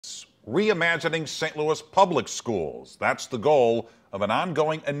Reimagining St. Louis Public Schools. That's the goal of an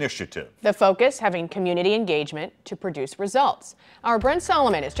ongoing initiative. The focus, having community engagement to produce results. Our Brent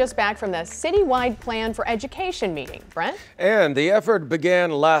Solomon is just back from the citywide plan for education meeting. Brent? And the effort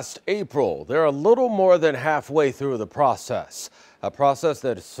began last April. They're a little more than halfway through the process. A process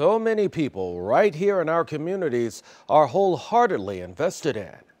that so many people right here in our communities are wholeheartedly invested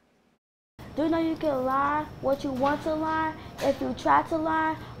in. Do you know you can lie what you want to lie if you try to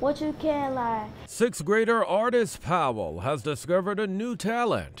lie what you can lie? Sixth grader Artist Powell has discovered a new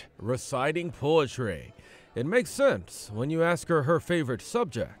talent, reciting poetry. It makes sense when you ask her favorite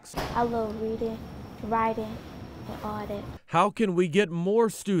subjects. I love reading, writing, and art. How can we get more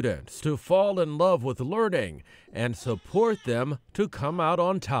students to fall in love with learning and support them to come out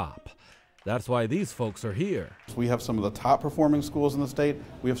on top? That's why these folks are here. We have some of the top performing schools in the state.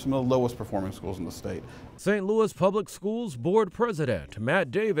 We have some of the lowest performing schools in the state. St. Louis Public Schools Board President Matt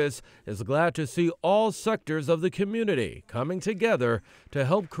Davis is glad to see all sectors of the community coming together to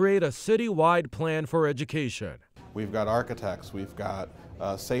help create a citywide plan for education. We've got architects, we've got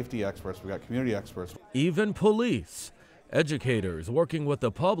safety experts, we've got community experts. Even police, educators working with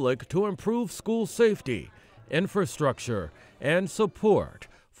the public to improve school safety, infrastructure, and support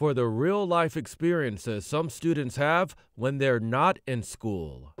for the real-life experiences some students have when they're not in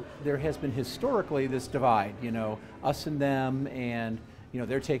school. There has been historically this divide, us and them, and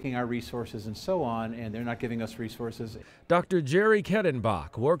they're taking our resources and so on, and they're not giving us resources. Dr. Jerry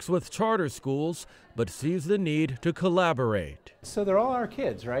Kettenbach works with charter schools, but sees the need to collaborate. So they're all our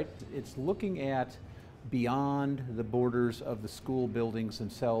kids, right? It's looking at beyond the borders of the school buildings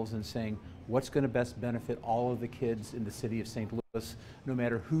themselves and saying, what's going to best benefit all of the kids in the city of St. Louis, no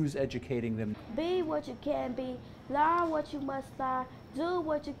matter who's educating them. Be what you can be, learn what you must learn, do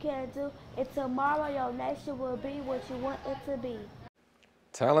what you can do, and tomorrow your nation will be what you want it to be.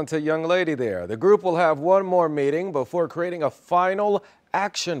 Talented young lady there. The group will have one more meeting before creating a final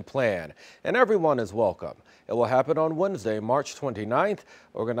action plan, and everyone is welcome. It will happen on Wednesday, March 29th.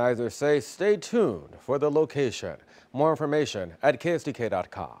 Organizers say stay tuned for the location. More information at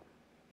ksdk.com.